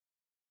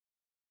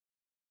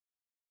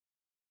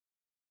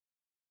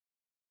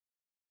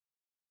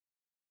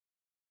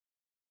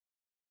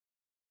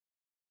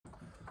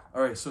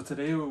All right, so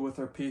today we're with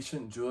our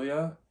patient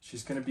Julia.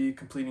 She's going to be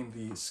completing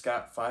the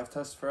SCAT 5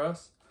 test for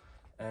us,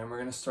 and we're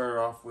going to start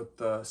off with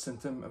the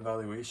symptom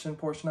evaluation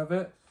portion of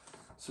it.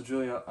 So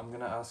Julia, I'm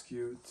going to ask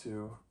you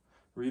to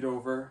read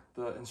over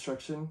the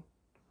instruction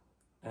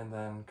and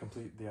then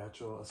complete the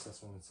actual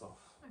assessment itself.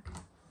 Okay.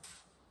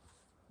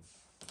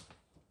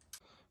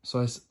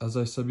 So as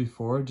I said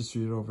before, just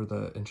read over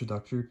the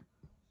introductory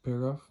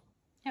paragraph.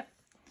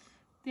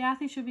 The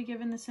athlete should be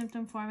given the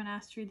symptom form and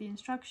asked to read the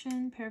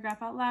instruction,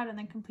 paragraph out loud, and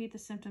then complete the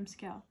symptom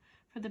scale.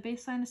 For the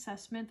baseline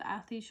assessment, the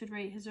athlete should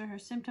rate his or her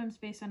symptoms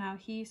based on how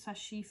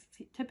he/she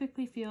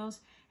typically feels,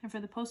 and for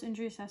the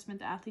post-injury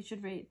assessment, the athlete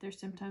should rate their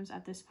symptoms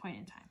at this point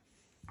in time.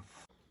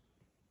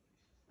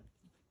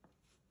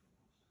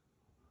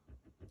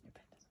 Your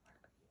pen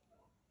doesn't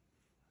work.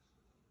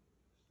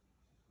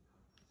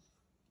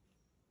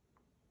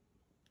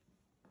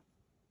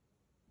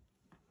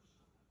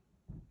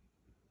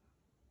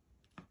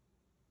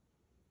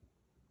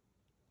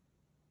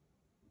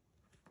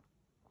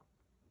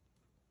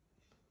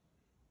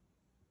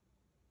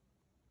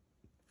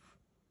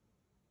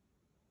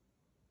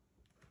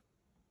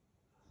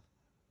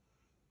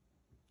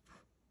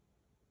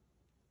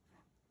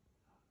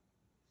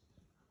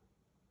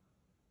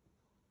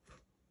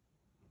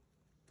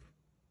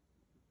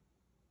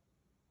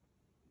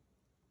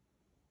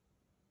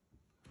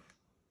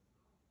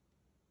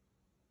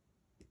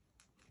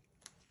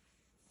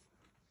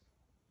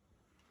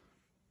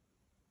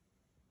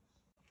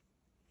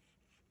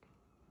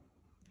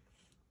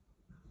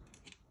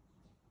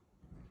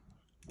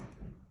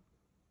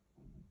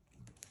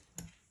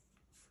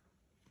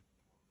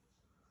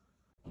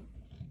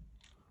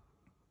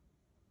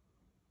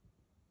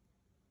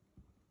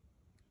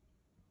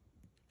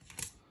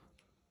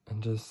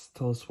 And just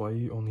tell us why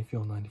you only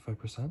feel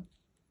 95%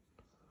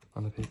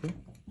 on the paper.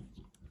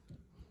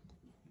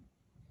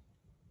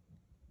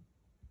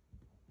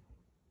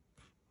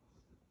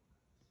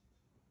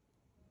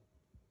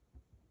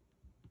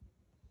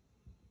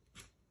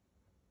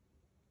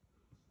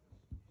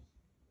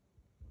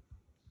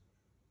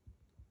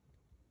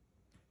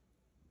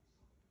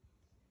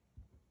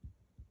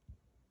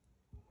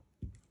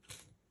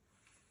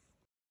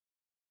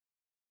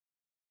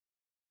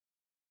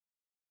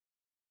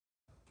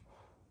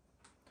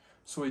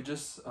 So we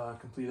just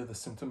completed the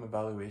symptom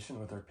evaluation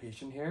with our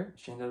patient here.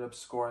 She ended up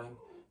scoring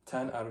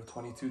 10 out of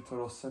 22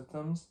 total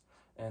symptoms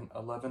and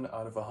 11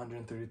 out of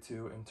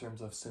 132 in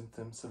terms of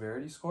symptom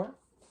severity score.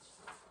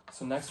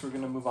 So next we're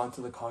going to move on to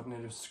the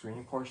cognitive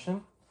screening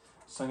portion.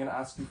 So I'm going to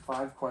ask you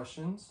 5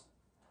 questions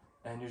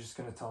and you're just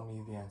going to tell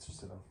me the answers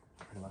to them,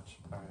 pretty much.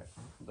 All right.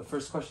 The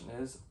first question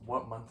is,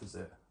 what month is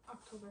it?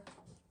 October.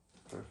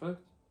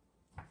 Perfect.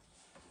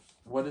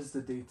 What is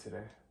the date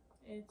today?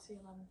 It's the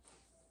 11th.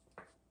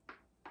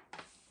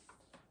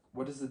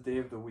 What is the day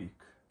of the week?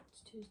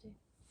 It's Tuesday.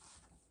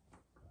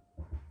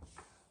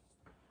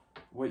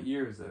 What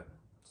year is it?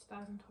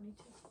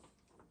 2022.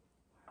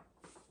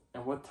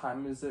 And what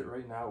time is it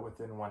right now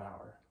within 1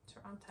 hour? It's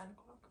around 10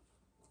 o'clock.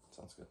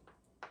 Sounds good.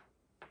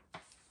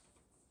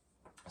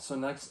 So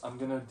next, I'm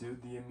going to do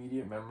the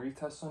immediate memory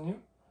test on you.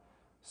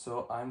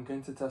 So I'm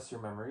going to test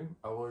your memory.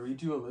 I will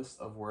read you a list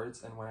of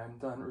words, and when I'm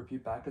done,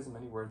 repeat back as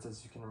many words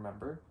as you can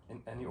remember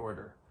in any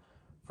order.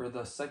 For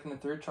the second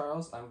and third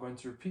trials, I'm going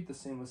to repeat the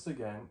same list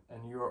again,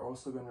 and you are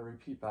also going to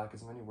repeat back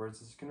as many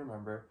words as you can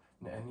remember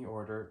in any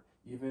order,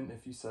 even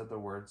if you said the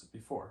words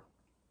before.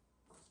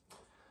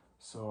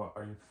 So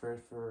are you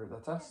prepared for the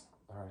test?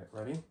 All right,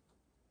 ready?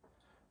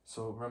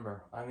 So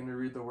remember, I'm going to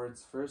read the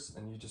words first,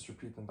 and you just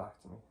repeat them back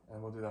to me,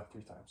 and we'll do that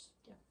 3 times.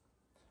 Yeah.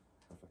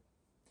 Perfect.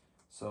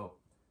 So,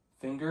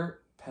 finger,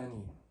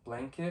 penny,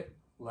 blanket,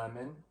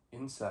 lemon,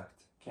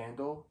 insect,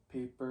 candle,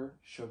 paper,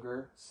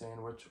 sugar,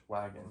 sandwich,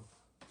 wagon.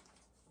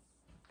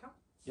 Go?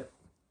 Yep.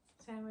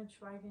 Sandwich,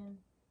 wagon,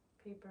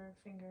 paper,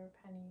 finger,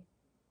 penny.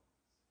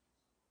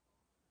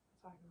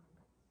 That's all I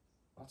remember.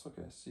 That's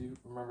okay. So you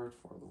remembered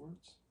 4 of the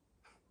words.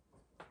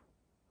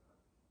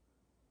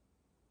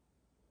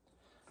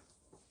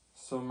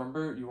 So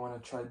remember, you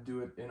want to try to do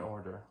it in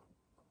order.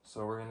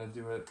 So we're going to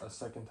do it a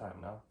second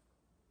time now.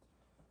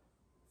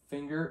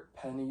 Finger,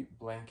 penny,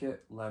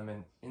 blanket,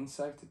 lemon,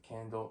 insect,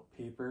 candle,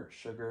 paper,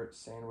 sugar,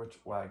 sandwich,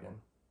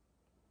 wagon.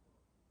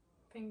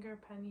 Finger,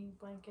 penny,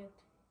 blanket,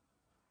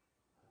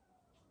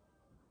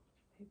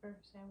 paper,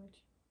 sandwich.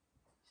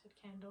 You said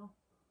candle.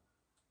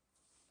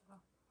 Oh.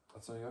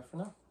 That's all you got for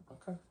now?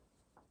 Okay.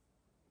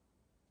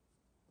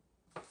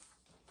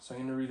 So I'm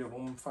going to read it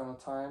one final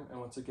time,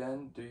 and once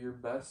again, do your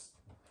best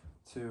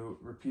to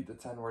repeat the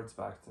 10 words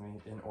back to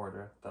me in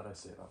order that I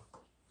say them.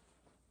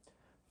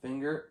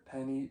 Finger,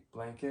 penny,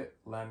 blanket,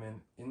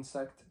 lemon,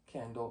 insect,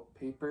 candle,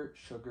 paper,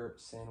 sugar,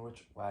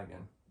 sandwich,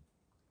 wagon.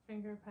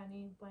 Finger,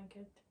 penny,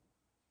 blanket,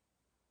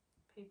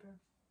 paper.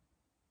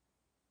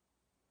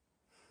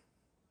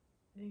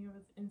 I think it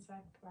was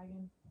insect,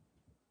 wagon,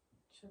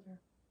 sugar.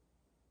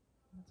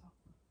 That's all.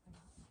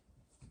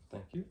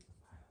 Thank you.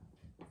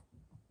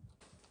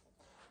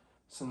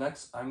 So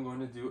next, I'm going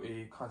to do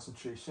a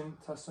concentration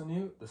test on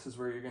you. This is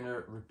where you're going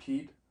to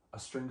repeat a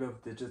string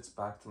of digits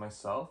back to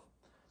myself.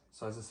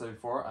 So as I said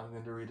before, I'm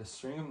going to read a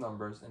string of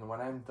numbers, and when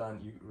I'm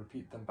done, you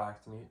repeat them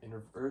back to me in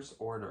reverse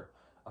order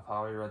of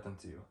how I read them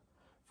to you.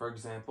 For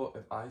example,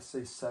 if I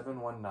say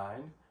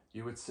 719,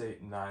 you would say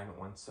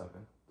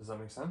 917. Does that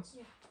make sense?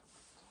 Yeah.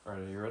 All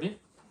right, are you ready?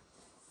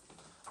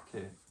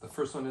 Okay, the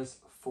first one is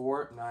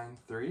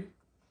 493.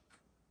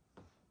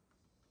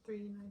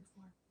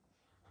 394.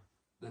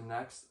 The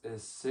next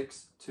is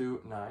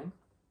 629.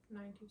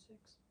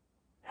 926.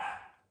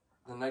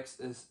 The next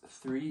is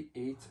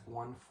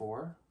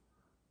 3814.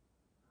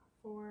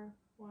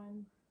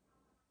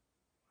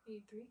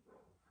 4183.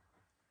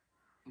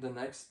 The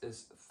next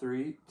is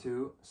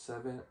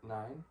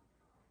 3279.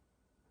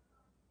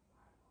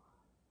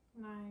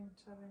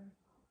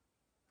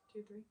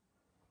 9723.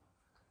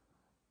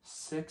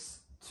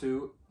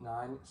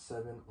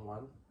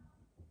 62971.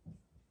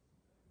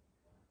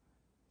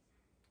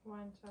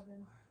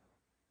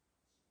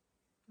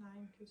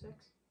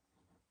 17926.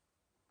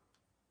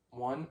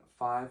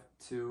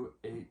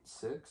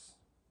 15286.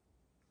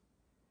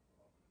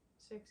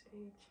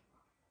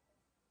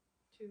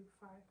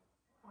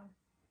 68251.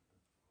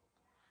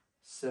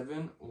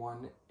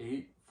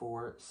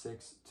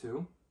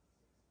 718462.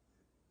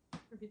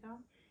 Repeat that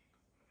one.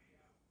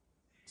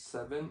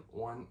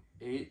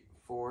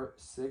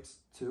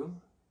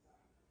 718462.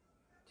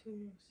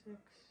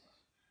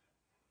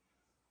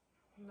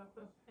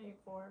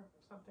 2684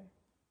 something.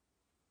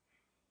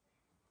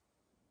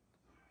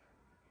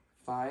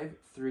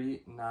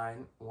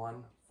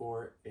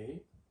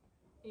 539148.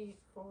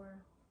 841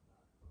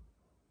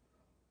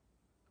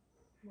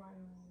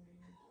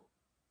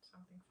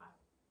 something 5.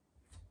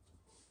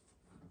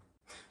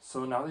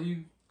 So now that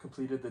you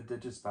completed the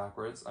digits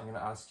backwards, I'm going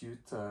to ask you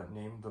to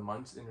name the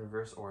months in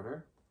reverse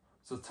order.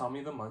 So tell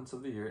me the months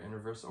of the year in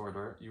reverse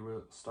order. You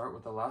will start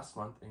with the last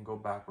month and go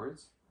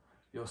backwards.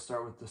 You'll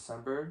start with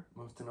December,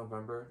 move to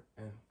November,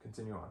 and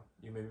continue on.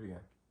 You may begin.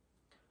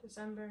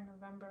 December,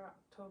 November,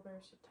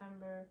 October,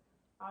 September,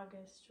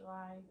 August,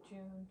 July,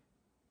 June,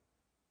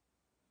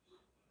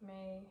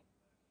 May,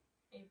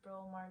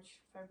 April, March,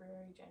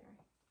 February,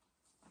 January.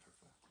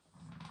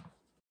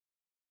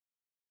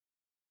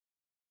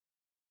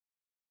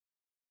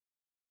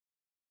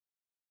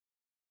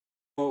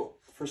 So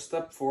for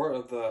step 4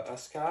 of the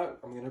SCAT,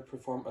 I'm going to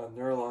perform a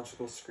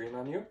neurological screen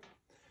on you.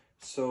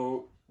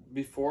 So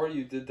before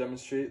you did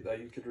demonstrate that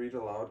you could read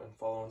aloud and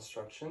follow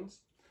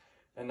instructions.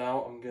 And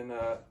now I'm going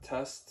to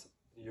test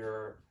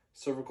your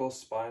cervical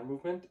spine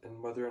movement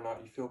and whether or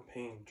not you feel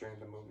pain during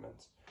the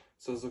movement.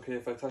 So is it okay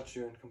if I touch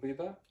you and complete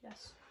that?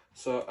 Yes.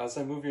 So as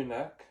I move your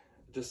neck,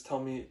 just tell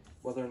me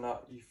whether or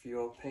not you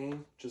feel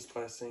pain just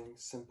by saying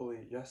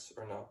simply yes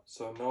or no.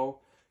 So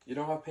no, you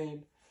don't have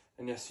pain,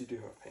 and yes, you do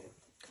have pain.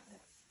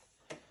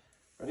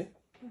 Ready?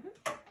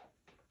 Mm-hmm.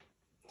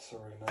 So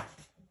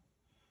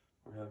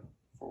we're gonna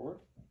forward.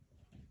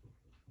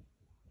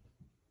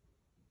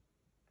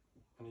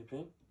 Any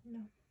pain?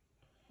 No.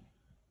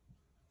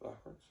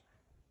 Backwards.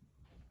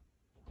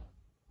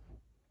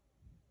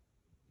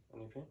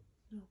 Any pain?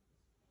 No.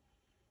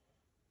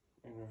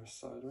 We're gonna move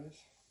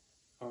sideways.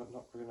 Oh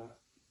no, we're gonna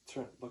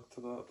look to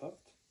the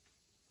left.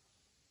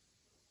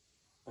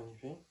 Any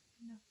pain?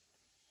 No.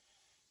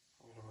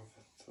 We're gonna move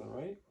it to the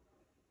right.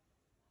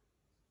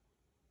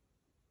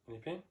 Any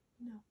pain?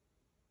 No.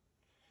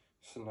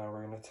 So now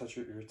we're going to touch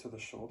your ear to the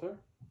shoulder.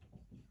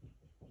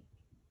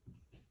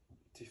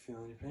 Do you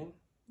feel any pain?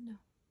 No.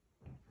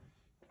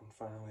 And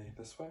finally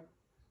this way.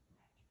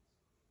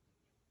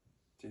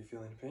 Do you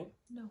feel any pain?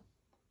 No.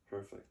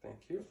 Perfect,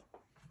 thank you.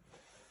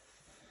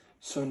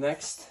 So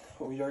next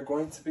we are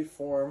going to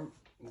perform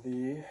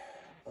the,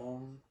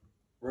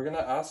 we're going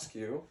to ask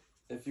you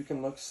if you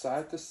can look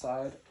side to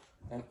side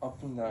and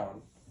up and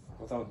down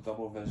without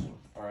double vision,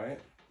 alright?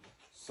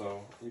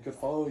 So you could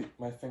follow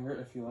my finger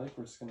if you like.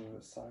 We're just gonna move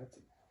it side.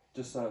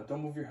 Just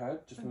don't move your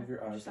head. Just move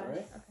your eyes. All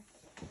right. Okay.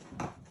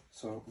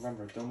 So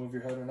remember, don't move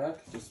your head or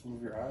neck. Just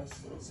move your eyes.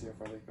 Let's see how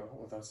far they go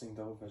without seeing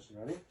double vision.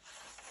 Ready?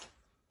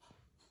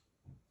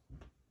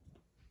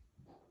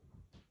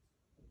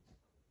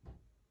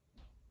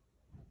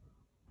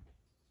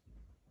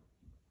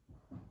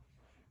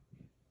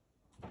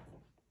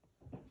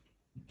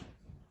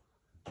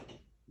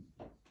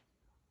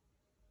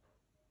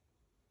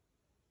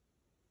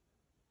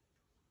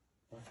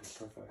 Okay,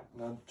 perfect.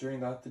 Now during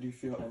that, did you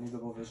feel any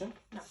double vision?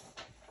 No.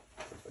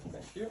 Perfect.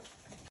 Thank you.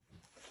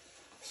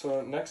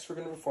 So next we're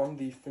going to perform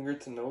the finger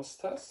to nose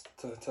test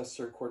to test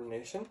your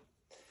coordination.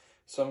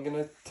 So I'm going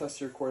to test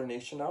your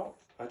coordination now.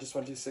 I just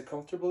want you to sit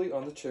comfortably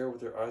on the chair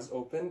with your eyes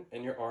open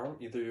and your arm,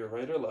 either your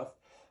right or left,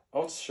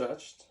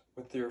 outstretched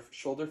with your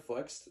shoulder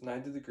flexed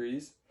 90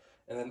 degrees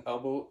and then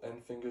elbow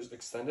and fingers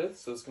extended.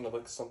 So it's going to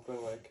look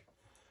something like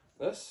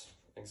this,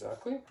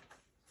 exactly.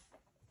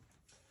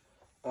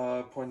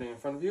 Pointing in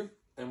front of you.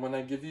 And when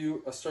I give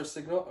you a start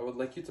signal, I would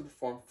like you to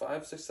perform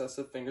 5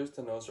 successive fingers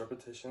to nose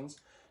repetitions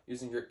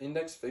using your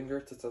index finger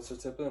to touch the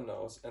tip of the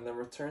nose, and then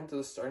return to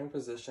the starting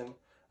position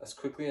as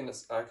quickly and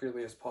as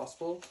accurately as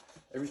possible.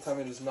 Every time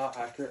it is not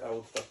accurate, I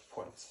will deduct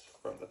points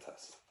from the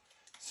test.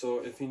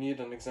 So if you need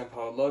an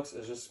example how it looks,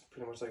 it's just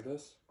pretty much like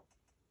this.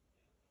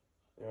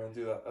 You're going to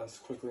do that as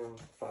quickly and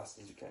fast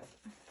as you can.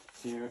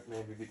 So you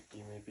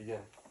may begin.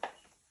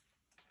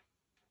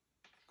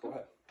 Go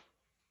ahead.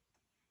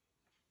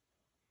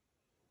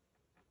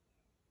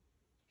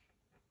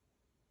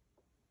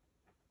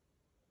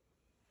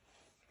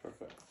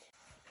 Perfect.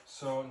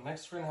 So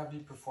next we're going to have you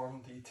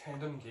perform the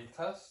tandem gait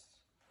test.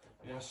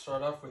 You're going to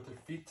start off with your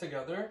feet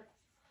together,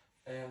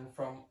 and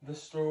from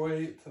this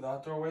doorway to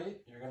that doorway,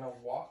 you're going to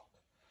walk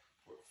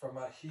from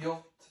a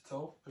heel to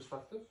toe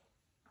perspective,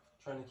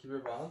 trying to keep your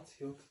balance,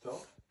 heel to toe.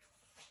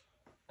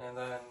 And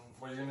then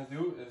what you're going to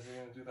do is you're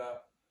going to do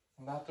that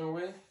from that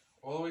doorway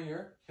all the way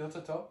here, heel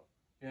to toe.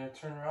 You're going to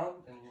turn around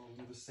and you're going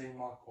to do the same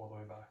walk all the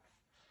way back.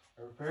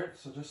 Are you prepared?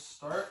 So just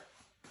start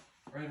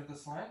right at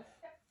this line.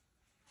 Yep.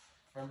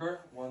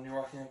 Remember, when you're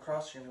walking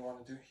across, you're going to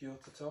want to do heel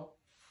to toe.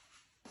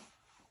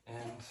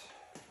 And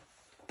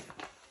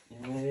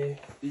you may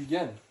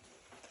begin.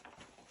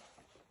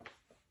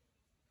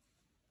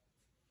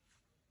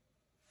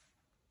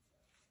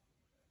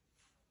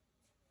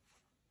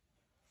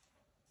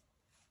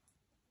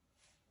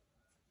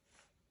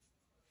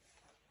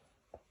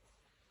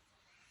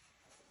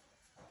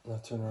 Now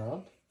turn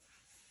around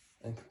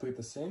and complete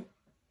the same.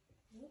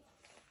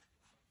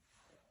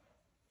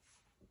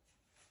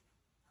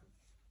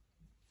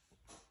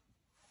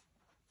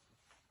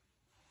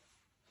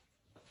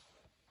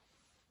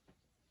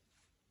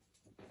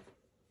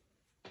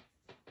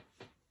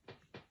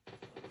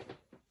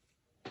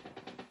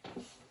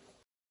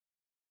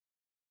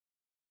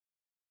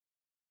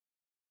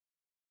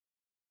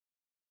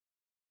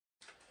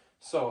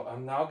 So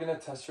I'm now going to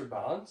test your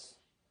balance.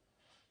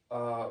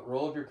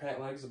 Roll up your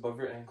pant legs above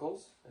your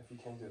ankles, if you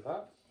can do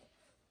that.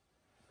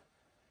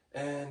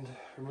 And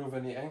remove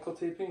any ankle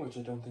taping, which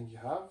I don't think you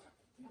have.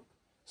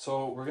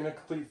 So we're going to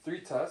complete 3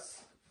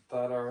 tests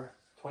that are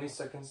 20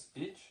 seconds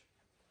each.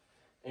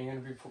 And you're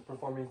going to be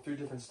performing 3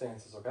 different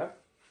stances, okay?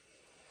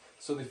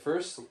 So the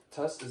first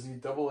test is the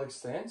double leg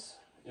stance.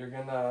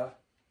 The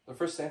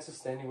first stance is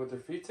standing with your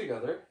feet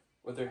together,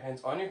 with your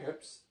hands on your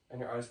hips and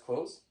your eyes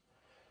closed.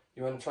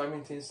 You want to try and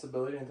maintain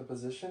stability in the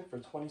position for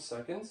 20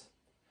 seconds.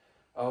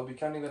 I'll be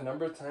counting the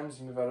number of times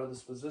you move out of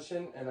this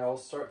position, and I will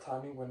start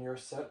timing when you're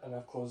set and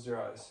have closed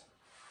your eyes.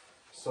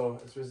 So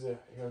it's basically,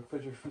 you're going to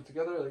put your feet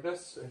together like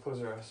this and close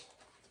your eyes.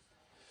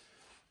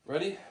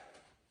 Ready?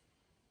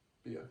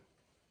 Begin.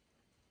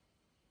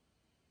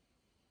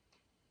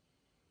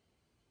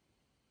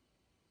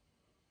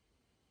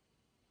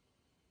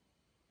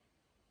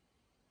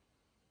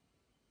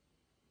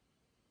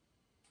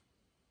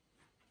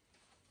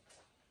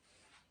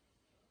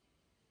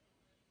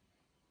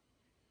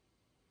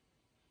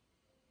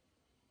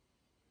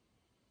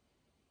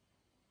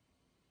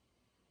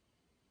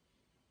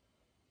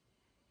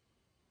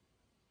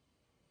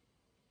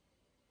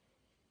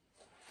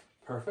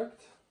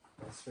 Perfect.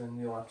 Let's spin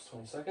the elapsed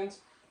 20 seconds.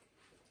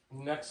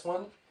 Next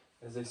one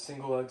is a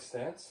single leg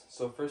stance.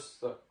 So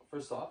first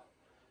off,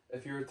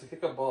 if you were to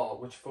kick a ball,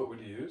 which foot would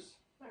you use?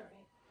 My right.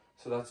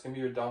 So that's going to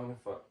be your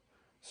dominant foot.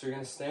 So you're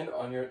going to stand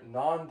on your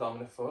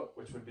non-dominant foot,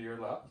 which would be your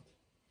left.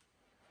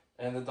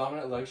 And the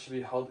dominant leg should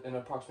be held in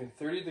approximately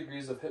 30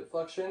 degrees of hip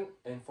flexion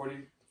and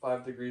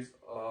 45 degrees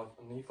of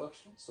knee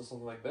flexion. So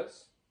something like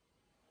this.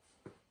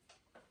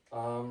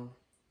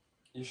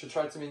 You should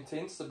try to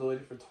maintain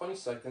stability for 20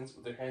 seconds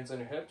with your hands on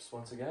your hips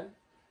once again,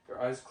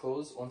 your eyes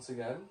closed once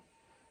again.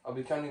 I'll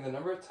be counting the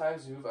number of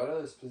times you move out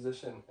of this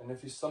position, and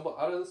if you stumble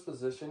out of this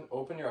position,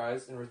 open your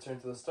eyes and return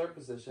to the start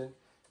position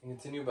and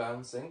continue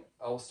balancing.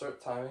 I will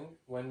start timing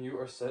when you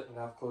are set and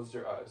have closed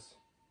your eyes.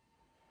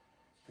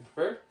 You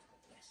prepared?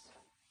 Yes.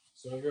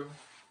 So go.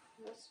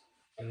 Yes.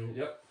 And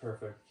yep,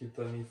 perfect. Keep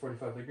the knee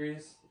 45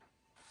 degrees,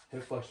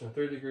 hip flexion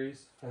 30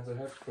 degrees, hands on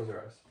hips, close your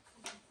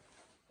eyes.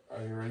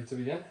 Are you ready to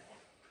begin?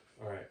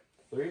 All right,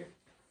 3,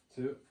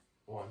 2,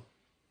 1.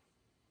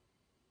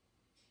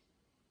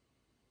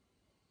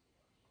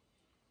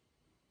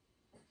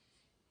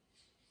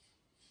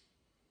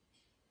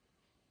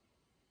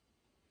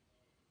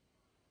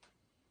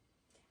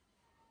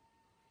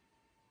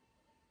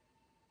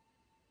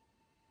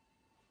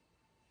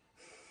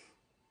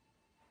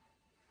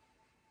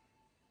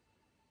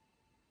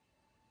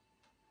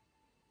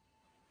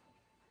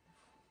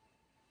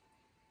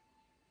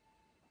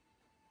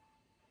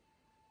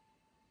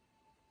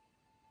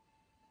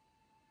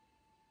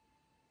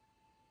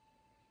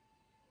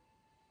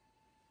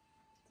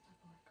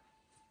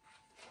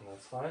 And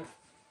that's fine.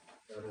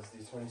 That is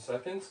the 20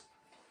 seconds.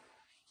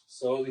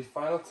 So the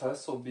final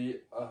test will be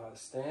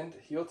stand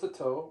heel to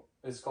toe.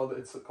 It's called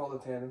a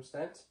tandem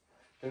stance.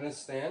 You're gonna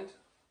stand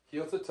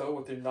heel to toe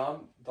with your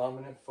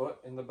non-dominant foot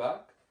in the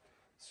back.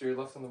 So your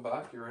left in the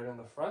back, your right in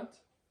the front.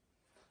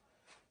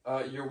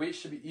 Your weight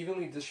should be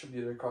evenly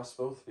distributed across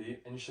both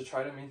feet, and you should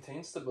try to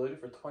maintain stability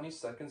for 20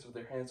 seconds with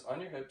your hands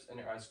on your hips and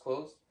your eyes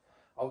closed.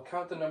 I'll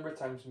count the number of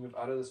times you move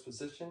out of this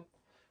position.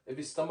 If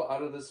you stumble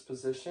out of this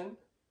position,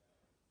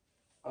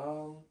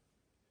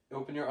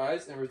 open your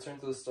eyes and return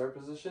to the start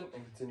position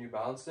and continue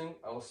balancing.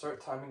 I will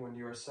start timing when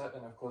you are set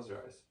and have closed your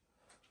eyes.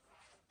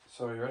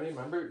 So you ready?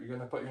 Remember, you're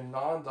gonna put your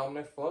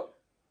non-dominant foot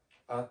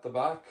at the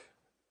back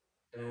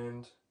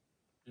and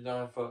your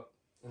dominant foot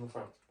in the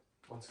front.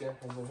 Once again,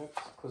 hands on hips.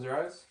 Close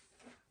your eyes.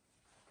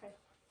 Okay.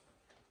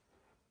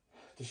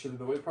 Distribute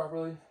the weight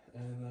properly,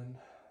 and then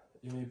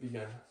you may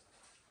begin.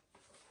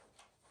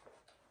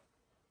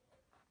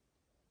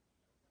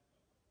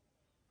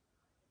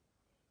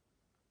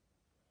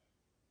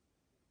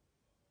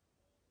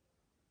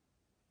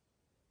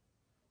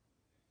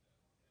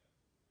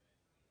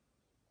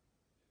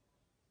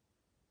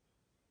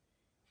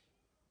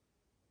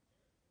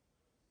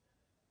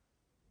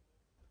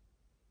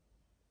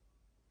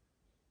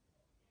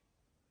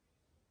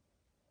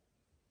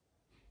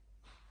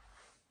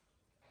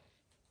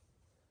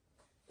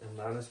 And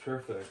that is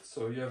perfect.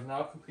 So you have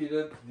now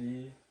completed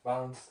the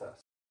balance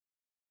test.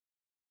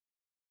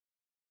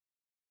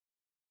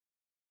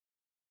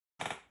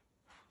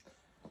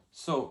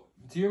 So,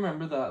 do you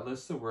remember that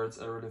list of words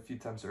I wrote a few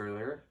times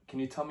earlier? Can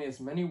you tell me as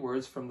many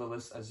words from the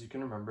list as you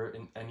can remember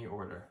in any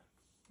order?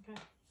 Okay.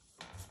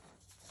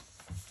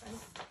 Ready?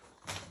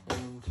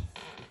 And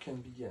you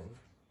can begin.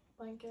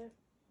 Blanket,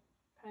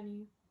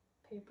 penny,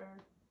 paper,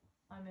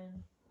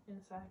 lemon,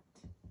 insect,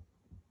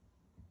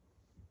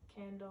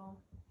 candle,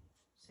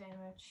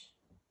 sandwich.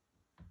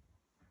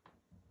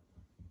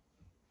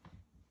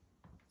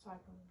 So I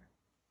can remember.